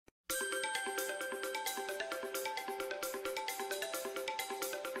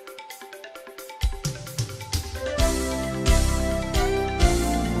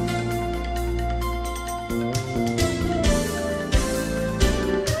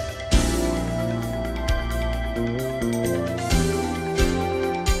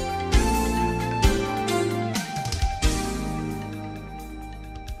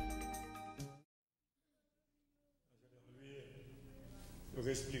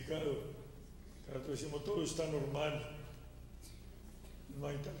significado. Nosotros decimos todo está normal. No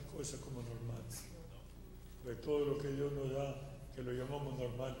hay tal cosa como normal. De todo lo que Dios nos da, que lo llamamos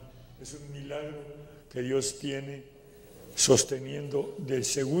normal, es un milagro que Dios tiene sosteniendo de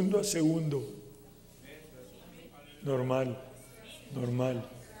segundo a segundo. Normal, normal.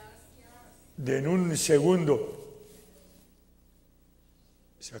 De en un segundo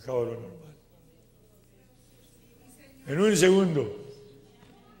se acaba lo normal. En un segundo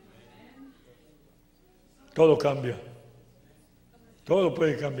todo cambia. Todo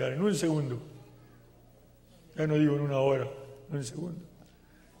puede cambiar en un segundo. Ya no digo en una hora, en un segundo.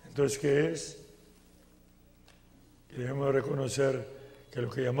 Entonces, ¿qué es? Que debemos reconocer que lo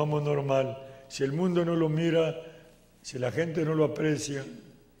que llamamos normal, si el mundo no lo mira, si la gente no lo aprecia,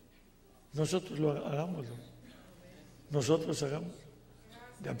 nosotros lo hagámoslo. Nosotros hagamos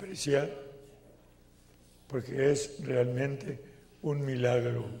de apreciar, porque es realmente un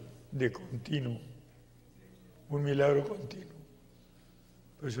milagro de continuo, un milagro continuo.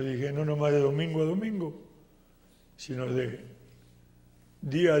 Por eso dije, no nomás de domingo a domingo, sino de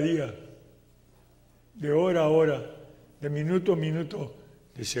día a día, de hora a hora, de minuto a minuto,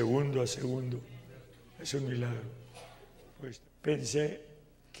 de segundo a segundo. Es un milagro. Pues pensé,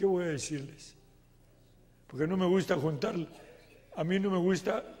 ¿qué voy a decirles? Porque no me gusta juntar, a mí no me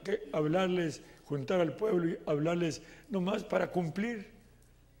gusta hablarles, juntar al pueblo y hablarles nomás para cumplir.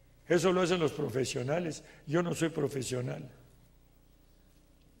 Eso lo hacen los profesionales, yo no soy profesional.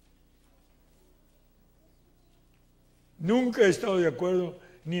 Nunca he estado de acuerdo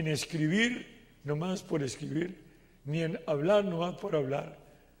ni en escribir nomás por escribir, ni en hablar nomás por hablar,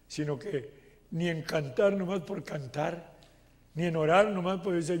 sino que ni en cantar nomás por cantar, ni en orar nomás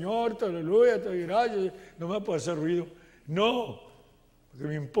por el Señor, te aleluya, te doy gracias, nomás por hacer ruido. No, porque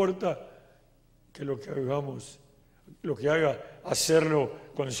me importa que lo que hagamos, lo que haga,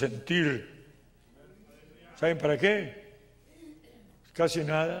 hacerlo con sentir. ¿Saben para qué? Casi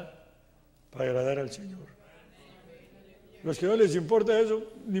nada, para agradar al Señor. Los que no les importa eso,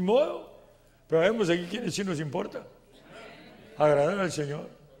 ni modo. Pero vemos aquí quienes sí nos importa. Agradar al Señor.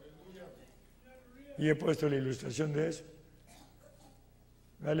 Y he puesto la ilustración de eso.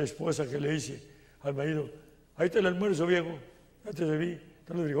 A la esposa que le dice al marido, ahí está el almuerzo viejo, ya te serví,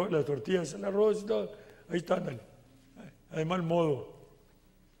 están los frijoles, las tortillas, el arroz y todo, ahí está, ándale. De mal modo.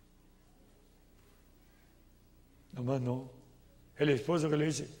 Nomás no. El esposo que le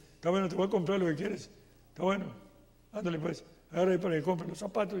dice, está bueno, te voy a comprar lo que quieres, está bueno, ándale pues, agarra ahí para que compre los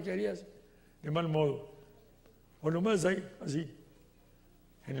zapatos que querías, de mal modo. O nomás ahí, así.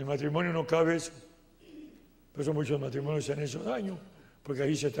 En el matrimonio no cabe eso. Por eso muchos matrimonios se han hecho daño, porque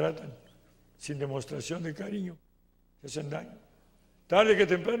ahí se tratan, sin demostración de cariño, se hacen daño. Tarde que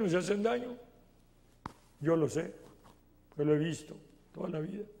temprano se hacen daño. Yo lo sé, porque lo he visto toda la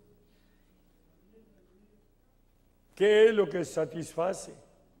vida. ¿Qué es lo que satisface?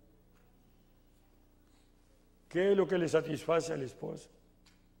 ¿Qué es lo que le satisface al esposo?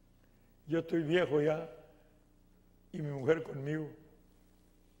 Yo estoy viejo ya y mi mujer conmigo,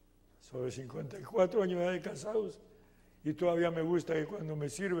 sobre 54 años de casados, y todavía me gusta que cuando me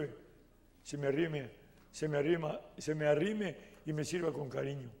sirve se me arrime y me sirva con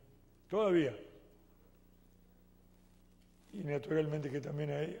cariño. Todavía. Y naturalmente que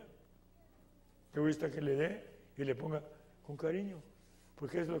también a ella. Me gusta que le dé y le ponga con cariño,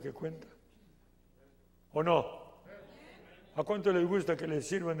 porque es lo que cuenta. ¿O no? ¿A cuánto les gusta que les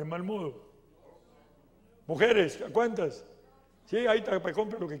sirvan de mal modo? Mujeres, ¿a cuántas? Sí, ahí está, para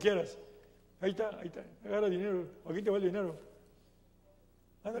comprar lo que quieras. Ahí está, agarra dinero, aquí te va el dinero.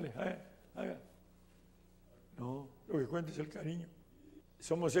 Ándale, haga. No, lo que cuenta es el cariño.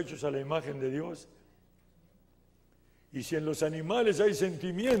 Somos hechos a la imagen de Dios. Y si en los animales hay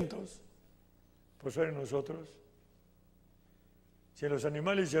sentimientos, pues son en nosotros. Si en los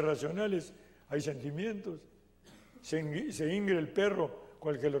animales irracionales hay sentimientos, se ingre el perro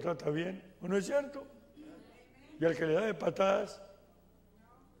con el que lo trata bien, ¿o no es cierto? Y al que le da de patadas,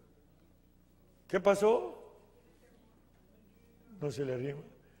 ¿qué pasó? No se le arrima.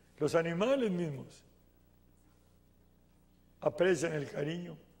 Los animales mismos aprecian el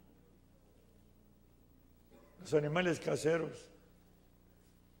cariño. Los animales caseros,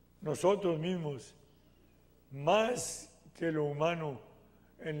 nosotros mismos, más que lo humano,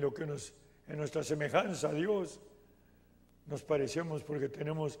 en nuestra semejanza a Dios, nos parecemos porque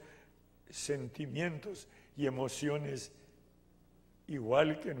tenemos sentimientos y emociones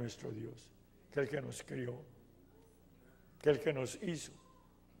igual que nuestro Dios, que el que nos crió, que el que nos hizo.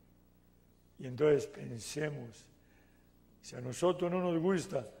 Y entonces pensemos, si a nosotros no nos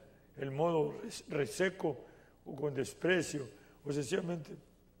gusta el modo reseco o con desprecio, o sencillamente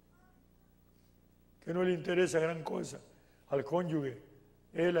que no le interesa gran cosa al cónyuge,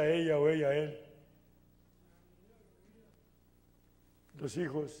 él a ella o ella a él. Los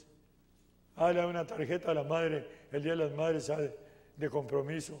hijos, dale una tarjeta a la madre, el Día de las Madres de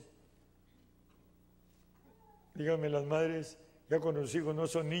compromiso. Díganme las madres, ya con los hijos no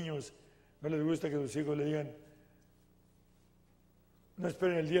son niños, no les gusta que sus hijos le digan, no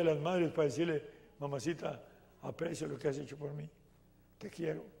esperen el Día de las Madres para decirle, mamacita, aprecio lo que has hecho por mí, te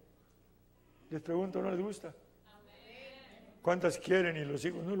quiero. Les pregunto, ¿no les gusta? ¿Cuántas quieren y los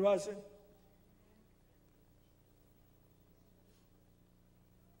hijos no lo hacen?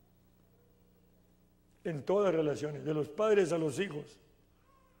 En todas relaciones, de los padres a los hijos.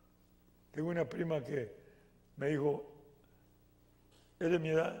 Tengo una prima que me dijo, es de mi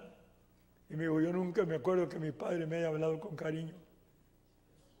edad, y me dijo, yo nunca me acuerdo que mi padre me haya hablado con cariño.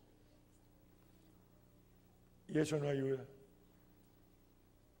 Y eso no ayuda.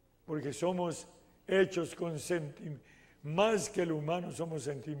 Porque somos hechos con sentimientos. Más que el humano somos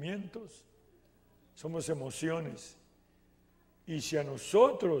sentimientos, somos emociones. Y si a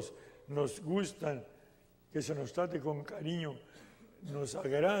nosotros nos gustan que se nos trate con cariño, nos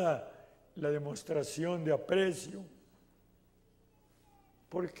agrada la demostración de aprecio,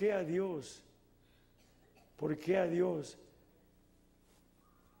 ¿por qué a Dios? ¿Por qué a Dios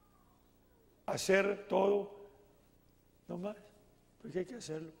hacer todo? No más, porque hay que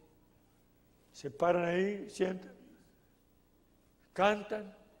hacerlo. Se paran ahí, sientan,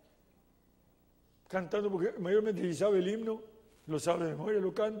 cantan, cantando, porque mayormente si sabe el himno, lo sabe de memoria,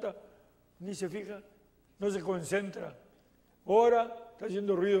 lo canta, ni se fija, no se concentra, ora, está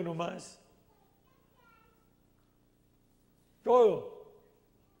haciendo ruido nomás. Todo,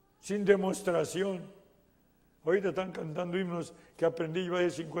 sin demostración. Ahorita están cantando himnos que aprendí yo hace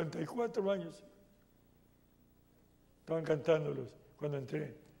 54 años. Estaban cantándolos cuando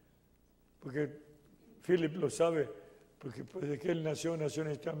entré, porque Philip lo sabe, porque desde que él nació en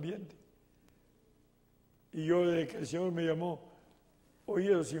este ambiente. Y yo desde que el Señor me llamó, oí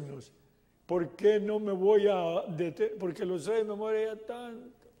los himnos. ¿Por qué no me voy a detener? Porque lo sé de memoria ya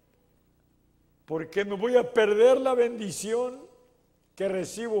tanto. ¿Por qué me voy a perder la bendición que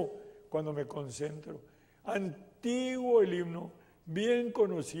recibo cuando me concentro? Antiguo el himno, bien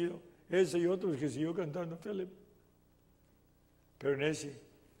conocido, ese y otros que siguió cantando Philip. Pero en ese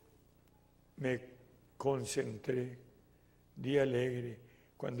me concentré, di alegre,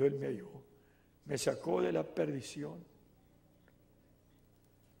 cuando Él me halló, me sacó de la perdición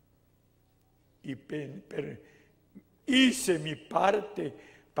y hice mi parte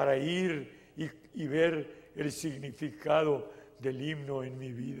para ir y ver el significado del himno en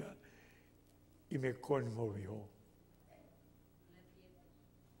mi vida y me conmovió.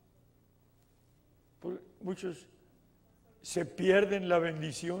 Muchos se pierden la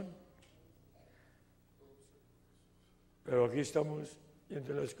bendición, pero aquí estamos, y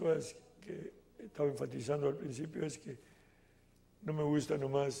entre las cosas que estaba enfatizando al principio es que no me gusta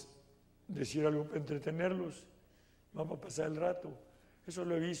nomás decir algo para entretenerlos, vamos a pasar el rato. Eso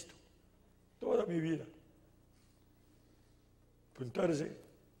lo he visto toda mi vida. Juntarse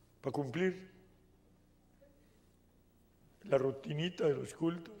para cumplir la rutinita de los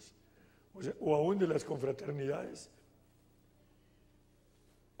cultos, o aún de las confraternidades,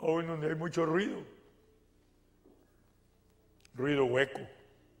 aún donde hay mucho ruido hueco.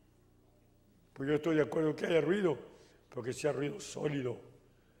 Pues yo estoy de acuerdo que haya ruido, pero que sea ruido sólido,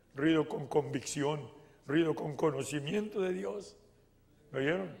 ruido con convicción, ruido con conocimiento de Dios. ¿Me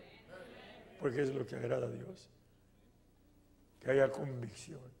oyeron? Porque es lo que agrada a Dios, que haya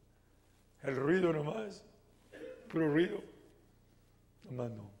convicción. El ruido nomás, puro ruido,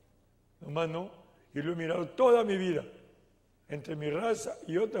 nomás no, y lo he mirado toda mi vida, entre mi raza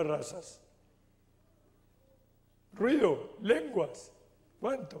y otras razas. Ruido, lenguas,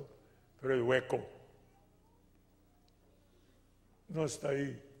 ¿cuánto? Pero el hueco no está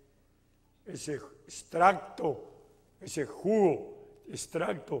ahí. Ese extracto, ese jugo,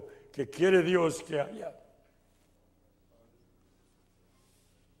 extracto que quiere Dios que haya.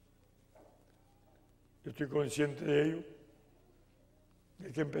 Yo estoy consciente de ello.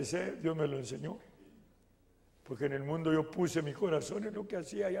 Desde que empecé, Dios me lo enseñó. Porque en el mundo yo puse mi corazón en lo que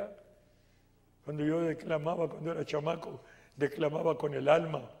hacía allá. Cuando yo declamaba, cuando era chamaco, declamaba con el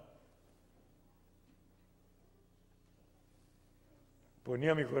alma.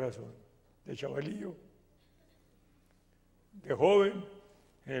 Ponía mi corazón de chavalillo, de joven,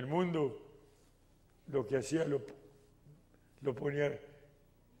 en el mundo, lo que hacía lo ponía,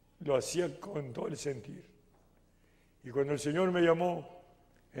 lo hacía con todo el sentir. Y cuando el Señor me llamó,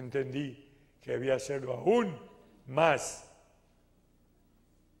 entendí que debía hacerlo aún más.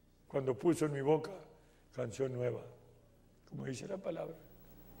 Cuando puso en mi boca canción nueva, como dice la palabra.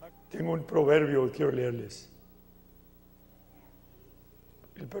 Tengo un proverbio que quiero leerles.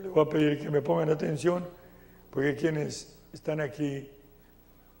 Pero les voy a pedir que me pongan atención, porque quienes están aquí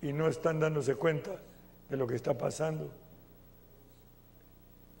y no están dándose cuenta de lo que está pasando.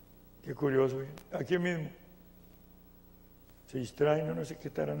 Qué curioso, ¿eh? Aquí mismo se distraen, no sé qué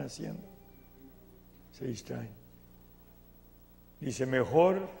estarán haciendo. Se distraen. Dice,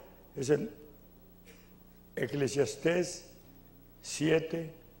 mejor es el Eclesiastés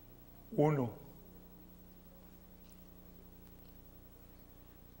 7:1.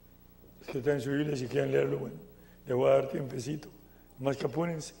 Que está en su Biblia, si quieren leerlo, bueno, le voy a dar tiempecito. Más que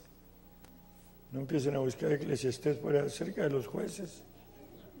apúrense. No empiecen a buscar Eclesiastés por ahí cerca de los jueces.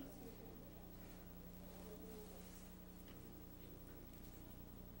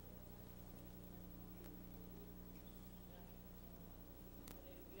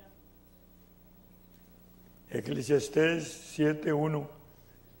 Eclesiastés 7:1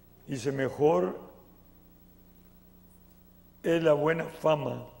 dice, mejor es la buena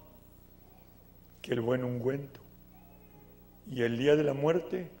fama que el buen ungüento, y el día de la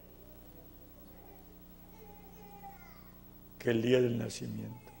muerte que el día del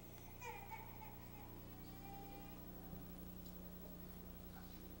nacimiento.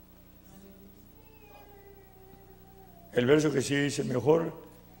 El verso que sigue dice, mejor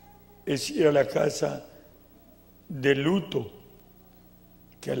es ir a la casa de luto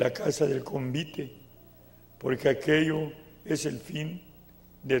que a la casa del convite, porque aquello es el fin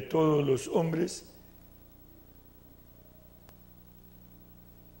de todos los hombres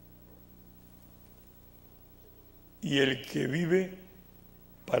y el que vive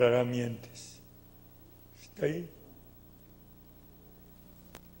parará mientes. ¿Está ahí?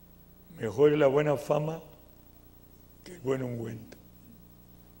 Mejor es la buena fama que el buen ungüento,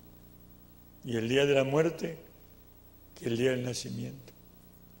 y el día de la muerte que el día del nacimiento.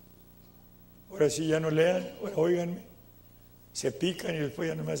 Ahora sí ya no lean, ahora óiganme, se pican y después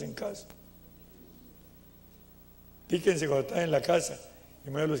ya no me hacen caso. Píquense cuando están en la casa,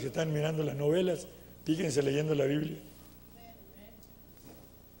 y más los que están mirando las novelas, píquense leyendo la Biblia.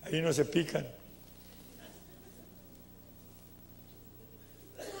 Ahí no se pican.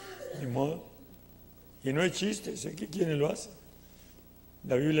 Ni modo. Y no es chiste, sé que quienes lo hacen.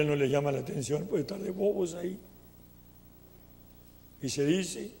 La Biblia no les llama la atención, puede estar de bobos ahí. Y se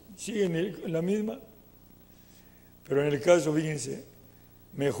dice, siguen en la misma. Pero en el caso, fíjense,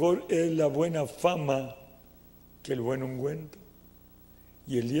 mejor es la buena fama que el buen ungüento,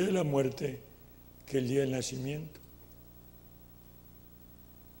 y el día de la muerte que el día del nacimiento.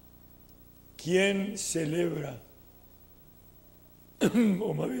 ¿Quién celebra?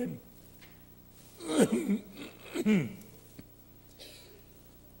 O más bien,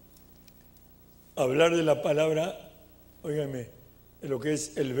 hablar de la palabra, óigame, de lo que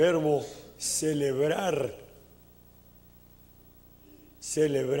es el verbo celebrar.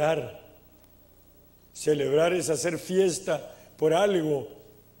 Celebrar. Celebrar es hacer fiesta por algo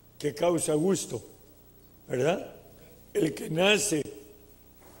que causa gusto, ¿verdad? El que nace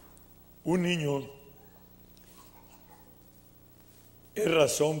un niño es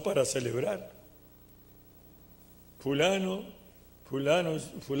razón para celebrar. Fulano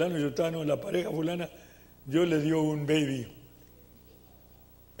y sutano, la pareja fulana, Dios le dio un baby.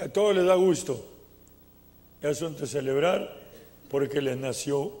 A todos les da gusto. Es asunto de celebrar porque les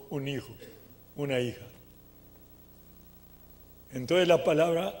nació un hijo, una hija. Entonces la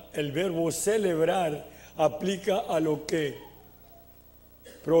palabra, el verbo celebrar, aplica a lo que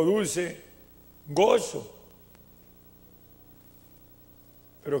produce gozo.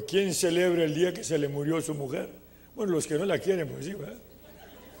 Pero ¿quién celebra el día que se le murió su mujer? Bueno, los que no la quieren, pues sí, ¿verdad?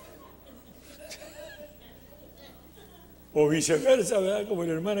 O viceversa, ¿verdad? Como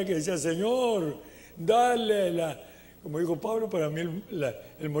la hermana que decía, Señor, dale como dijo Pablo, para mí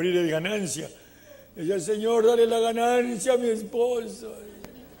el morir es ganancia. Decía, Señor, dale la ganancia a mi esposo.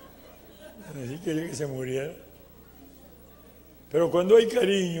 Así quería que se muriera. Pero cuando hay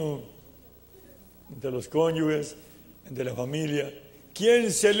cariño entre los cónyuges, entre la familia,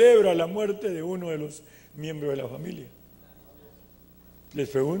 ¿quién celebra la muerte de uno de los miembros de la familia? Les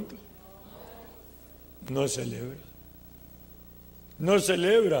pregunto. No celebra. No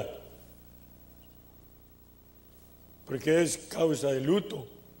celebra. Porque es causa de luto.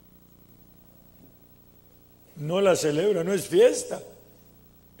 No la celebra, no es fiesta.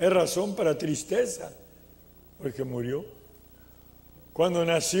 Es razón para tristeza, porque murió. Cuando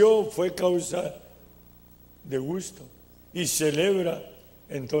nació fue causa de gusto. Y celebra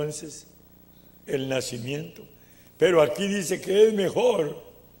entonces el nacimiento. Pero aquí dice que es mejor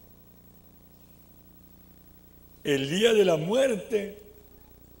el día de la muerte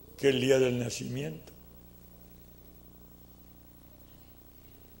que el día del nacimiento.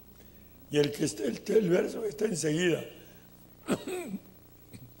 Y el verso que está enseguida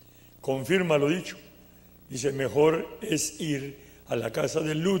confirma lo dicho. Dice, mejor es ir a la casa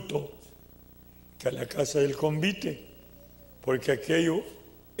del luto que a la casa del convite, porque aquello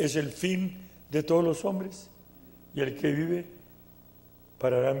es el fin de todos los hombres, y el que vive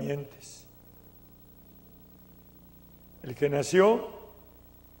parará mientes. El que nació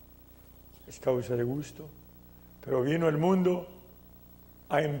es causa de gusto, pero vino al mundo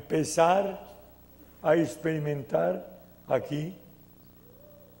a empezar a experimentar aquí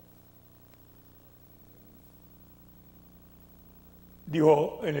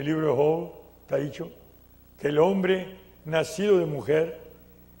dijo en el libro de Job, está dicho, que el hombre nacido de mujer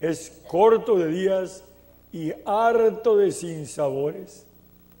es corto de días y harto de sinsabores.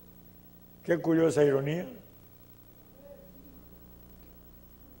 Qué curiosa ironía.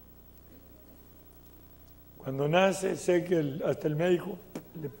 Cuando nace, sé que hasta el médico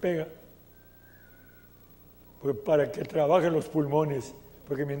le pega para que trabajen los pulmones,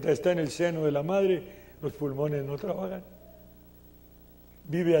 porque mientras está en el seno de la madre, los pulmones no trabajan.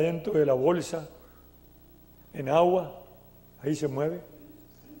 Vive adentro de la bolsa, en agua, ahí se mueve.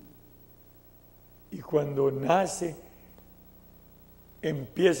 Y cuando nace,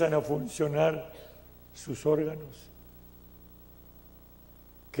 empiezan a funcionar sus órganos,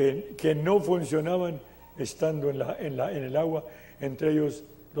 que no funcionaban estando en el agua, entre ellos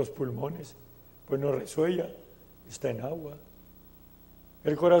los pulmones, pues no resuella, está en agua.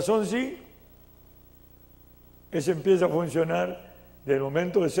 El corazón sí, ese empieza a funcionar del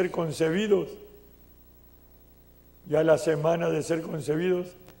momento de ser concebidos, ya la semana de ser concebidos,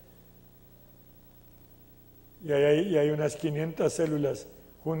 y hay unas 500 células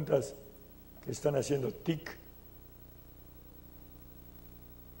juntas que están haciendo tic.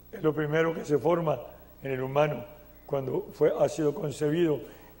 Es lo primero que se forma en el humano cuando ha sido concebido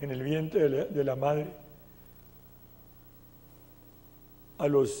en el vientre de la madre.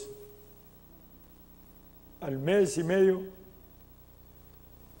 Al mes y medio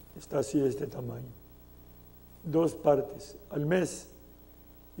está así de este tamaño. 2 partes al mes.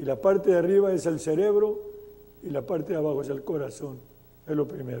 Y la parte de arriba es el cerebro y la parte de abajo es el corazón. Es lo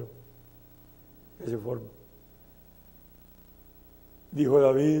primero que se forma. Dijo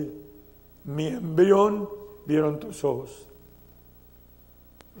David, mi embrión vieron tus ojos.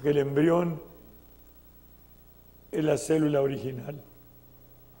 Porque el embrión es la célula original,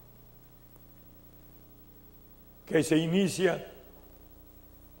 que se inicia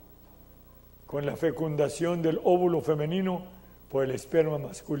con la fecundación del óvulo femenino por el esperma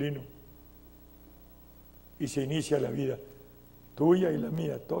masculino. Y se inicia la vida, tuya y la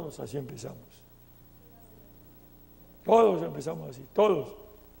mía, todos así empezamos. Todos empezamos así, todos.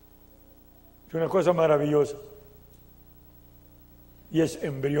 Es una cosa maravillosa. Y es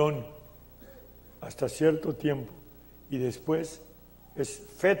embrión hasta cierto tiempo. Y después es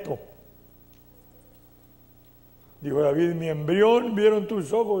feto. Dijo David, mi embrión vieron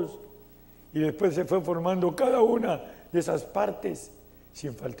tus ojos. Y después se fue formando cada una de esas partes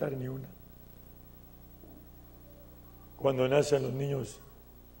sin faltar ni una. Cuando nacen los niños,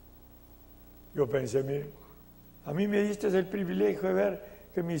 yo pensé, miren, a mí me diste el privilegio de ver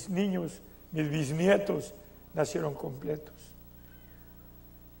que mis niños, mis bisnietos, nacieron completos.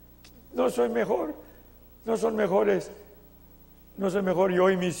 No soy mejor, no son mejores, no soy mejor yo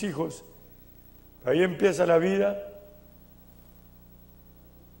y mis hijos. Ahí empieza la vida,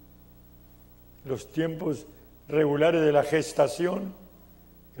 los tiempos regulares de la gestación,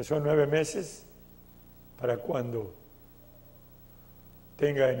 que son 9 meses, para cuando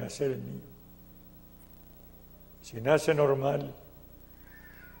tenga de nacer el niño. Si nace normal,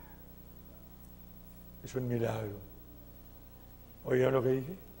 es un milagro. ¿Oigan lo que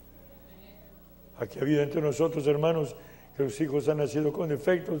dije? Aquí ha habido entre nosotros, hermanos, que los hijos han nacido con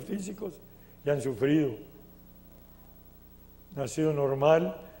defectos físicos y han sufrido. Nacido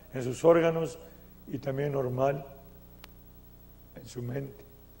normal en sus órganos y también normal en su mente.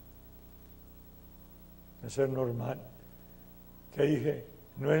 Nacer normal. ¿Qué dije?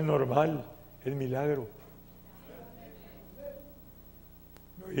 No es normal, es milagro.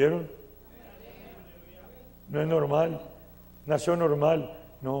 ¿Lo oyeron? No es normal, nació normal,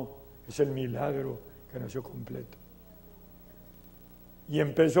 no, es el milagro que nació completo. Y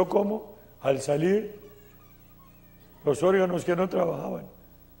empezó ¿cómo? Al salir, los órganos que no trabajaban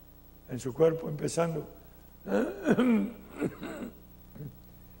en su cuerpo, empezando,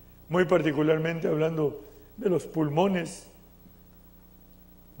 muy particularmente hablando de los pulmones,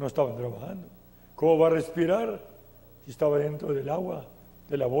 no estaban trabajando. ¿Cómo va a respirar si estaba dentro del agua,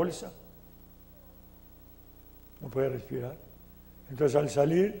 de la bolsa. No puede respirar. Entonces al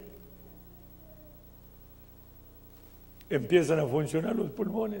salir empiezan a funcionar los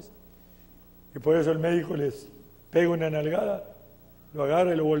pulmones y por eso el médico les pega una nalgada, lo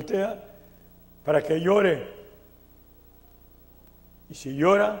agarra y lo voltea para que llore. Y si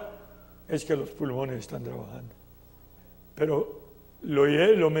llora es que los pulmones están trabajando. Pero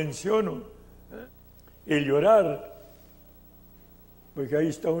lo menciono, el llorar, porque ahí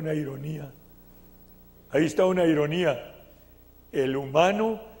está una ironía. Ahí está una ironía. El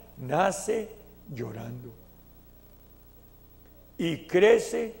humano nace llorando y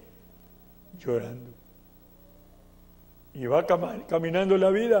crece llorando. Y va caminando la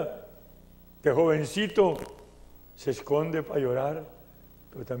vida. De jovencito se esconde para llorar,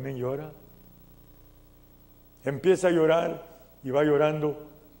 pero también llora. Empieza a llorar y va llorando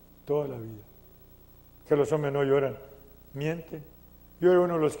toda la vida. Que los hombres no lloran, mienten. Yo era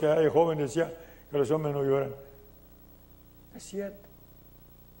uno de los que de joven decía que los hombres no lloran. No es cierto,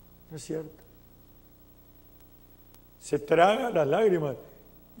 no es cierto. Se traga las lágrimas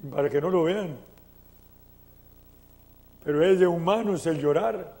para que no lo vean. Pero es de humanos el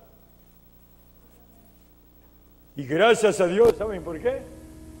llorar. Y gracias a Dios, ¿saben por qué?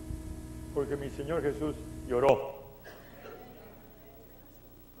 Porque mi Señor Jesús lloró.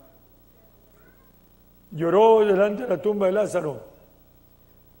 Lloró delante de la tumba de Lázaro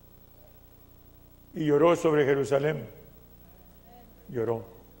y lloró sobre Jerusalén. Lloró.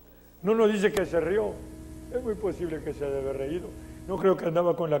 No nos dice que se rió. Es muy posible que se haya de haber reído. No creo que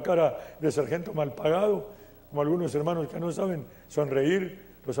andaba con la cara de sargento mal pagado, como algunos hermanos que no saben sonreír,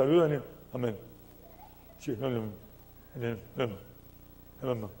 lo saludan y amén. Sí, amén.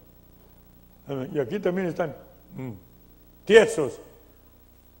 Y aquí también están tiesos.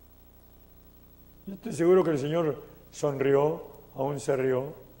 Yo estoy seguro que el Señor sonrió, aún se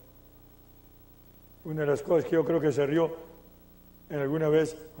rió. Una de las cosas que yo creo que se rió en alguna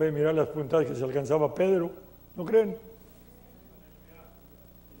vez fue mirar las puntadas que se alcanzaba Pedro. ¿No creen?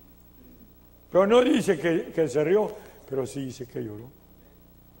 Pero no dice que se rió, pero sí dice que lloró.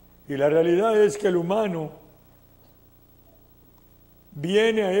 Y la realidad es que el humano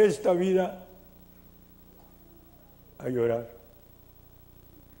viene a esta vida a llorar.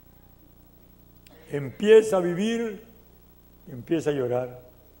 Empieza a vivir y empieza a llorar.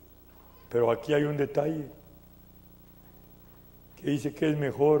 Pero aquí hay un detalle que dice que es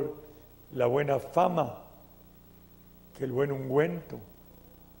mejor la buena fama que el buen ungüento.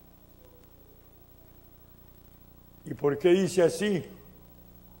 ¿Y por qué dice así?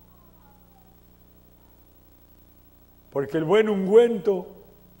 Porque el buen ungüento,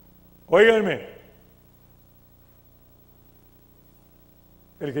 óiganme,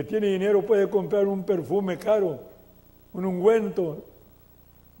 el que tiene dinero puede comprar un perfume caro, un ungüento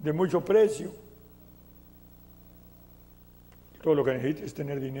de mucho precio. Todo lo que necesita es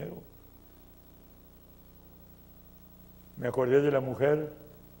tener dinero. Me acordé de la mujer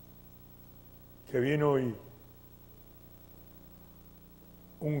que vino y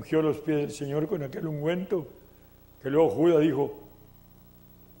ungió los pies del Señor con aquel ungüento, que luego Judas dijo,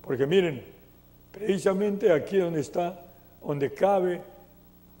 porque miren, precisamente aquí donde está, donde cabe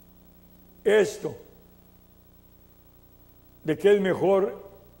esto, de que es mejor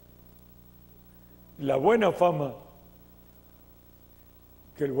la buena fama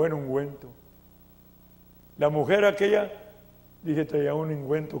que el buen ungüento. La mujer aquella, dije, traía un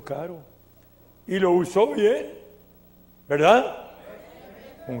ungüento caro y lo usó bien, ¿verdad?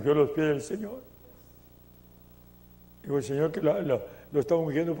 Ungió los pies del Señor. Digo, el Señor que lo estaba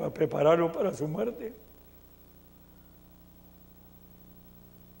ungiendo para prepararlo para su muerte.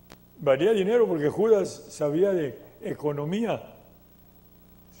 Valía dinero porque Judas sabía de economía.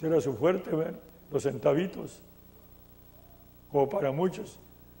 Ese era su fuerte, ¿verdad? Los centavitos. Como para muchos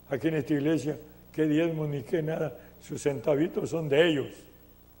aquí en esta iglesia, qué diezmos ni qué nada, sus centavitos son de ellos.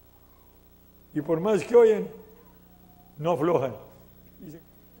 Y por más que oyen, no aflojan.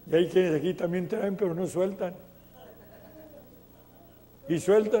 Y hay quienes aquí también traen, pero no sueltan. Y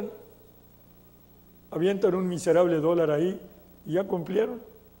sueltan, avientan un miserable dólar ahí y ya cumplieron.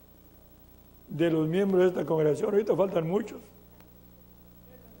 De los miembros de esta congregación, ahorita faltan muchos.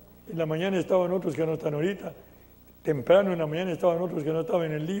 En la mañana estaban otros que no están ahorita. Temprano en la mañana estaban otros que no estaban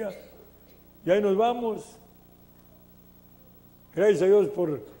en el día. Y ahí nos vamos. Gracias a Dios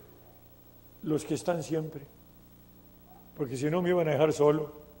por los que están siempre. Porque si no me iban a dejar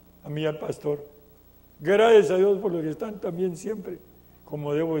solo, a mí y al pastor. Gracias a Dios por los que están también siempre.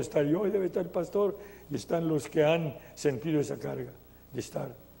 Como debo estar yo, y debe estar el pastor, y están los que han sentido esa carga de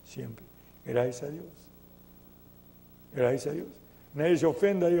estar siempre. Gracias a Dios. Gracias a Dios. Nadie se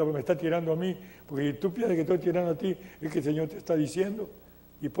ofenda, diga, me está tirando a mí, porque si tú piensas que estoy tirando a ti, es que el Señor te está diciendo.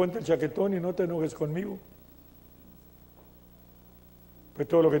 Y ponte el chaquetón y no te enojes conmigo. Pues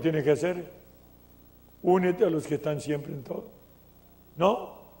todo lo que tienes que hacer, únete a los que están siempre en todo.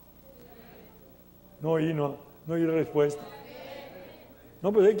 ¿No? No hay respuesta.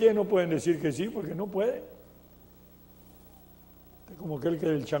 No, pues hay quienes no pueden decir que sí, porque no pueden. Es como aquel que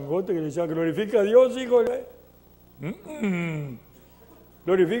del changote que le decía, glorifica a Dios, hijo.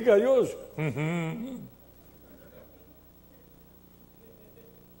 Glorifica a Dios.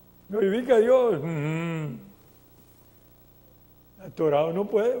 Glorifica a Dios. Atorado no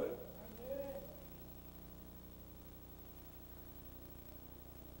puede.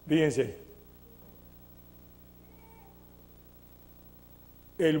 Fíjense.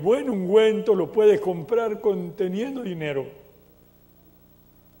 El buen ungüento lo puedes comprar teniendo dinero.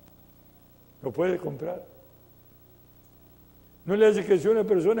 Lo puedes comprar. No le hace que sea una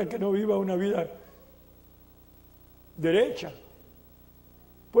persona que no viva una vida derecha.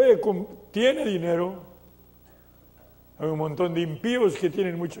 Tiene dinero. Hay un montón de impíos que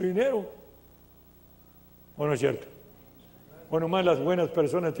tienen mucho dinero. ¿O no es cierto? O nomás las buenas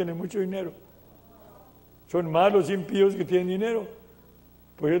personas tienen mucho dinero. Son malos impíos que tienen dinero.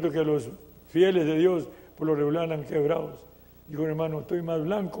 Por cierto que los fieles de Dios por lo regular andan quebrados. Dijo, hermano, estoy más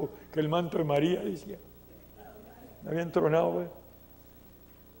blanco que el manto de María, decía. Me habían tronado, ¿ve?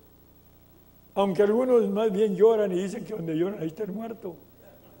 Aunque algunos más bien lloran y dicen que donde lloran ahí está el muerto.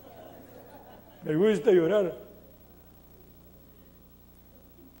 Me gusta llorar.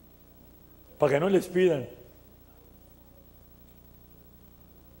 Para que no les pidan.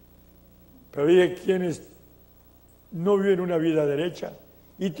 Pero hay quienes no viven una vida derecha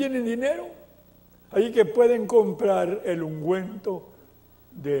y tienen dinero, ahí que pueden comprar el ungüento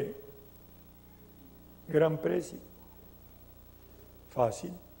de gran precio.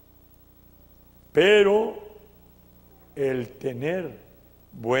 Fácil. Pero el tener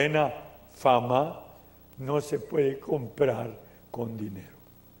buena fama no se puede comprar con dinero.